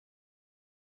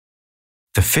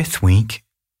The fifth week,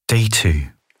 day 2.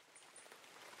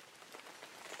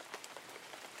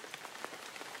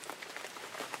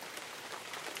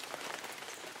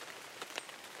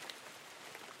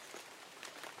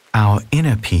 Our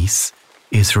inner peace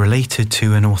is related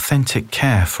to an authentic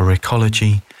care for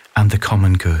ecology and the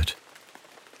common good.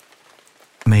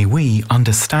 May we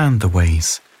understand the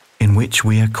ways in which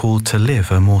we are called to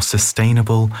live a more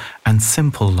sustainable and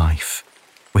simple life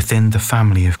within the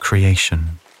family of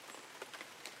creation.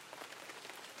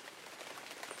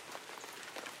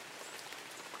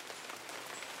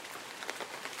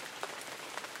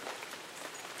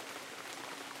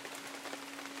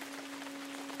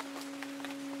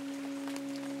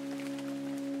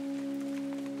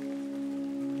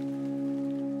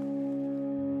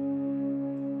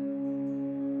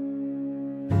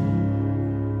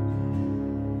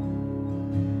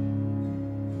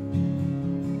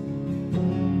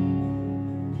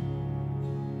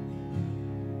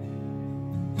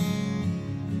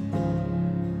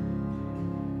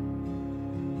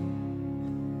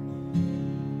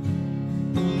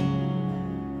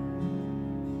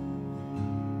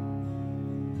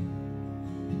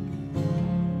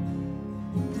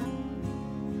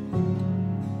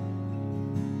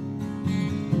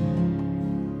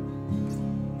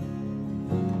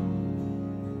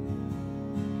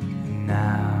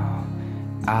 Now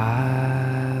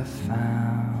I've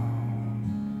found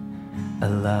a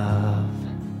love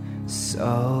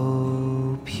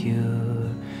so pure.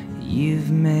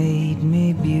 You've made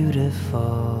me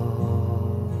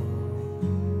beautiful.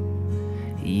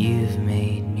 You've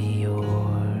made me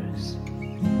yours.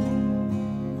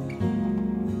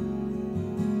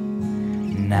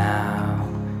 Now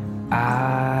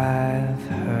I've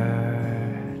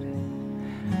heard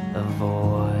a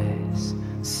voice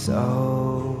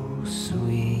so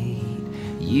sweet.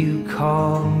 You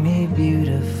call me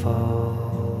beautiful.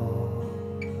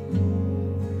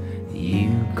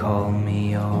 You call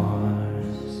me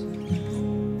yours.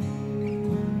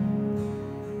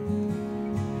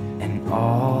 And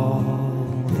all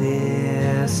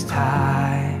this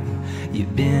time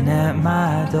you've been at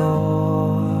my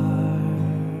door.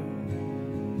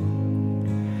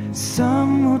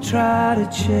 Some will try to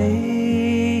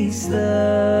chase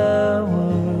the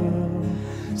world,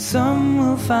 some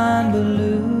will find but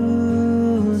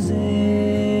lose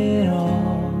it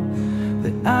all.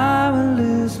 But I will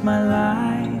lose my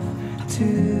life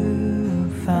to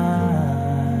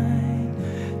find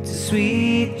to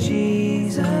sweet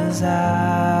Jesus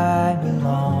I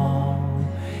belong.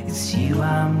 It's you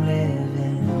I'm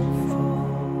living for.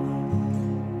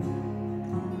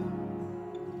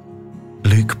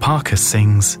 Luke Parker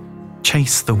sings,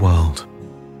 "Chase the World."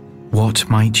 What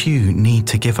might you need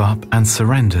to give up and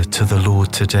surrender to the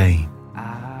Lord today?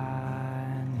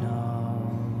 I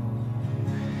know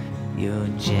you're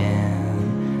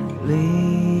gently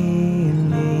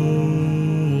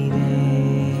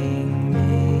leading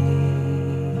me,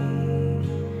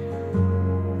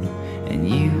 and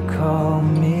you call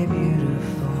me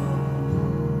beautiful.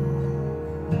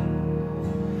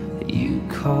 You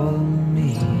call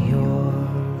me yours.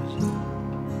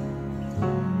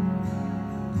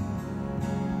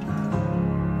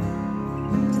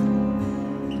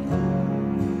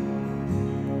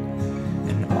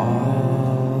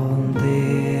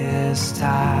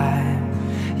 Time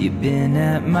you've been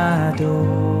at my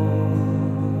door.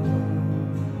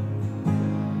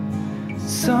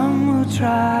 Some will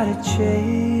try to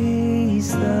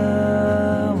chase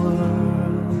the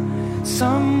world,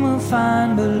 some will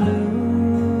find but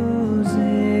lose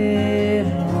it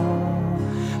all.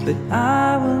 But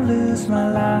I will lose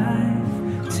my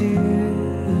life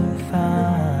to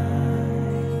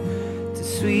find to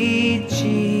sweet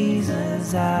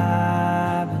Jesus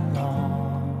I belong.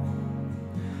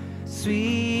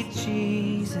 Sweet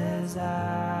Jesus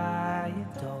I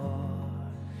adore.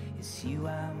 It's you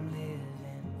I'm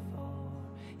living for.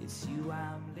 It's you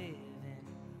I'm living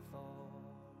for.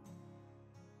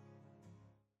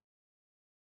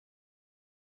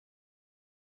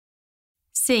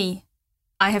 See,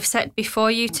 I have set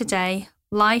before you today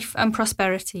life and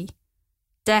prosperity,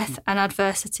 death and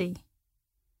adversity.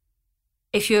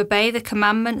 If you obey the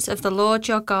commandments of the Lord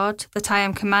your God that I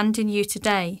am commanding you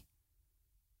today,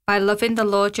 by loving the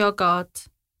Lord your God,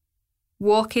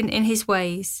 walking in his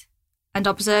ways, and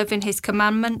observing his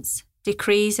commandments,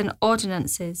 decrees, and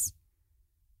ordinances,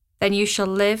 then you shall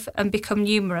live and become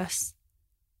numerous,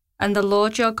 and the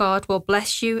Lord your God will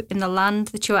bless you in the land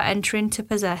that you are entering to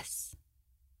possess.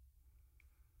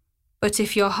 But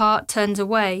if your heart turns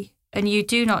away, and you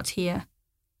do not hear,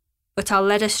 but are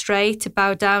led astray to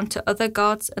bow down to other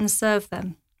gods and serve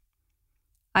them,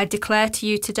 I declare to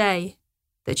you today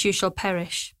that you shall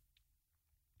perish.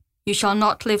 You shall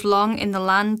not live long in the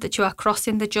land that you are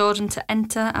crossing the Jordan to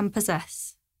enter and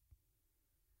possess.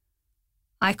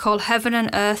 I call heaven and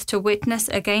earth to witness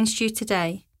against you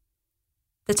today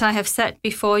that I have set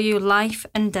before you life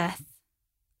and death,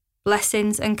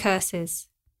 blessings and curses.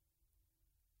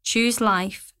 Choose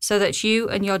life so that you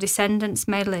and your descendants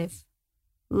may live,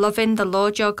 loving the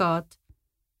Lord your God,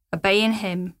 obeying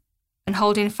him and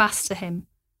holding fast to him,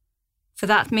 for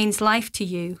that means life to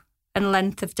you and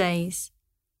length of days,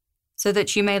 so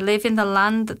that you may live in the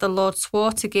land that the Lord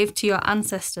swore to give to your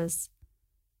ancestors,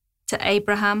 to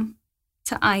Abraham,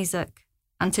 to Isaac,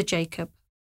 and to Jacob.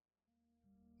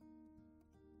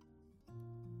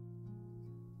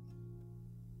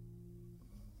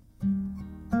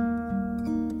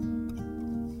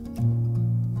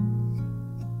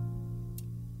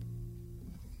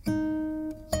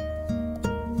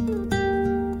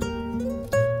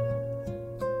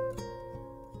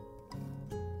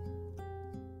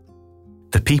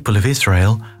 The people of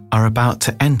Israel are about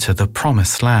to enter the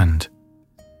promised land.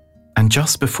 And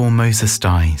just before Moses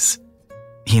dies,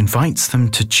 he invites them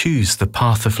to choose the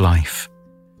path of life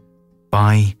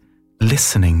by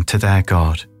listening to their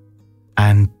God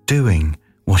and doing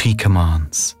what he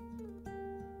commands,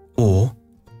 or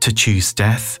to choose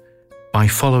death by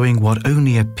following what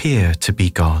only appear to be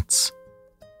God's.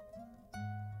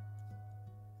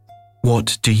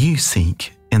 What do you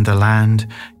seek in the land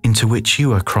into which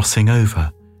you are crossing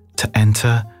over to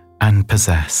enter and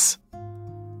possess?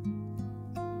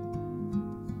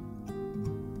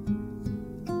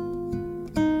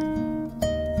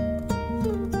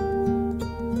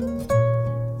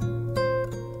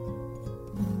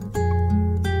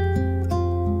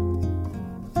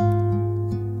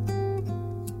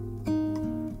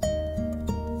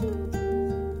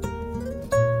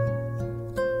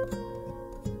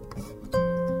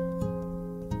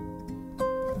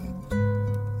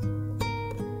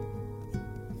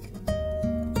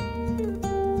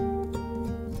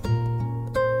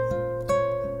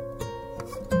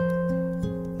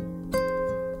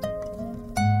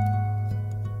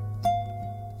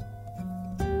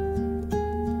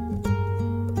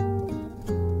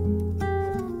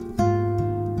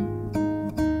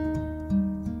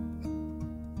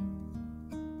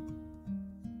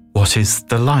 What is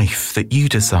the life that you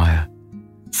desire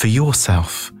for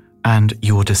yourself and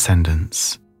your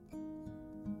descendants?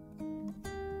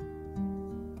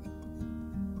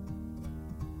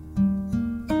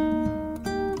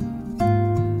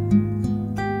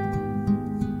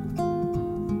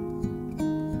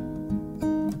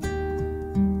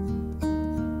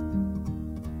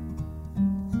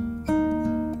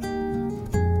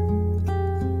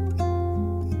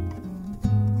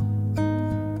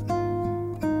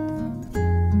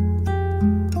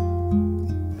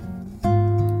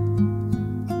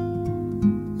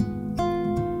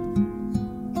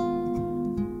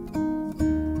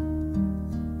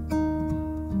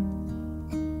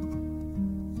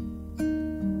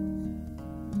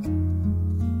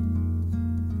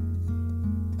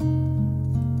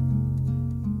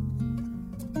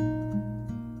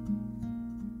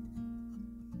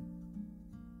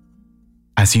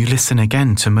 As you listen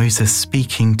again to Moses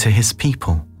speaking to his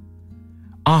people,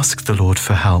 ask the Lord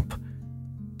for help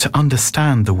to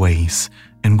understand the ways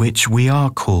in which we are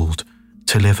called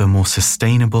to live a more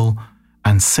sustainable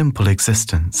and simple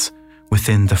existence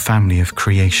within the family of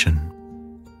creation.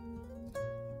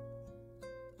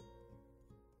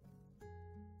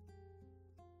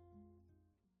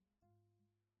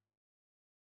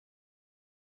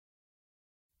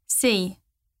 See,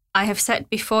 I have set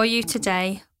before you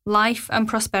today life and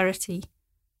prosperity,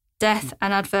 death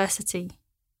and adversity.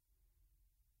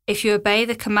 If you obey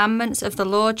the commandments of the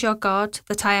Lord your God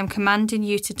that I am commanding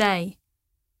you today,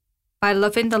 by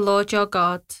loving the Lord your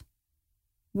God,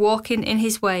 walking in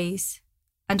his ways,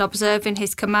 and observing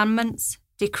his commandments,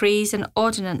 decrees, and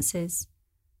ordinances,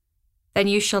 then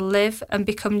you shall live and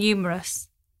become numerous,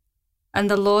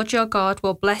 and the Lord your God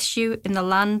will bless you in the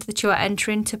land that you are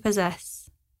entering to possess.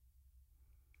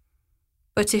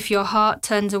 But if your heart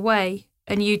turns away,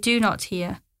 and you do not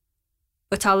hear,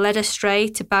 but are led astray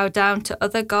to bow down to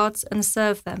other gods and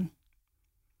serve them,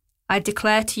 I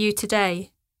declare to you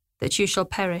today that you shall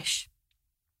perish.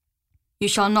 You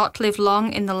shall not live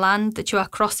long in the land that you are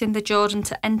crossing the Jordan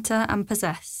to enter and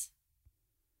possess.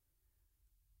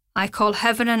 I call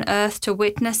heaven and earth to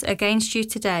witness against you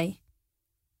today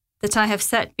that I have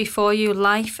set before you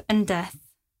life and death,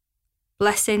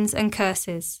 blessings and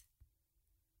curses.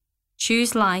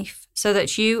 Choose life so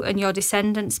that you and your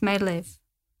descendants may live,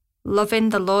 loving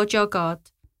the Lord your God,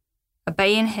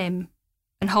 obeying him,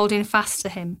 and holding fast to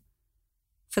him,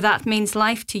 for that means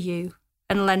life to you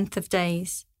and length of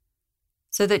days,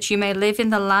 so that you may live in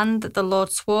the land that the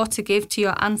Lord swore to give to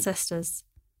your ancestors,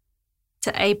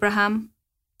 to Abraham,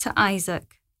 to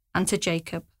Isaac, and to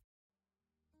Jacob.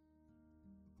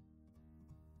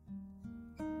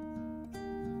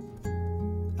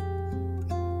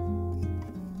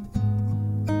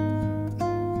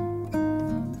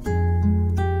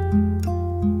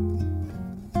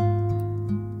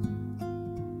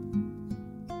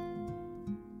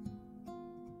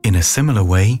 In a similar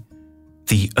way,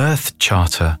 the Earth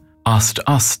Charter asked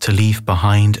us to leave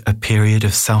behind a period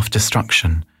of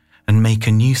self-destruction and make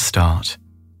a new start.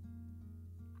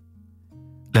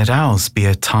 Let ours be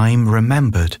a time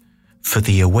remembered for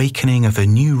the awakening of a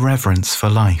new reverence for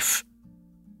life,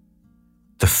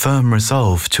 the firm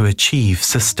resolve to achieve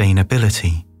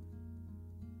sustainability,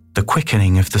 the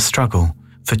quickening of the struggle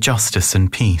for justice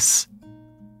and peace,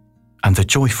 and the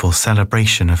joyful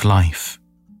celebration of life.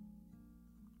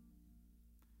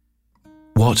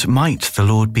 What might the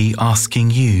Lord be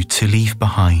asking you to leave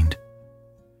behind,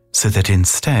 so that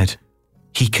instead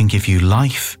He can give you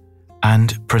life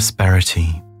and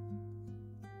prosperity?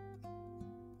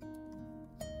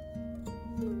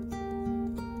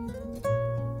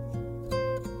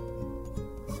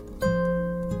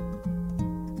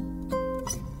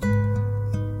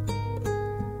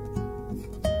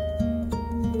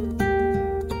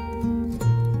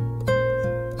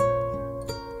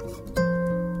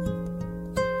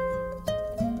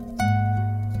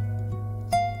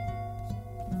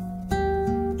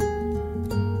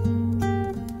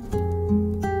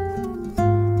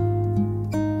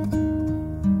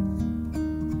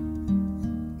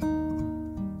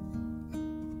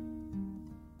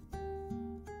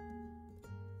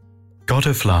 God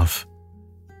of love,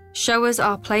 show us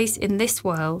our place in this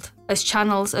world as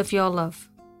channels of your love,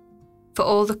 for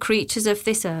all the creatures of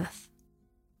this earth.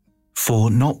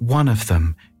 For not one of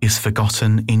them is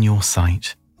forgotten in your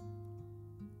sight.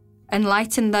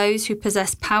 Enlighten those who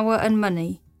possess power and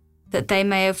money, that they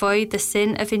may avoid the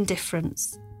sin of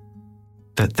indifference.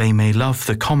 That they may love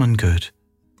the common good.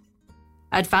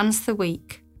 Advance the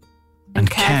weak. And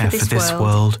care for this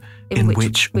world in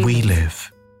which we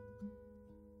live.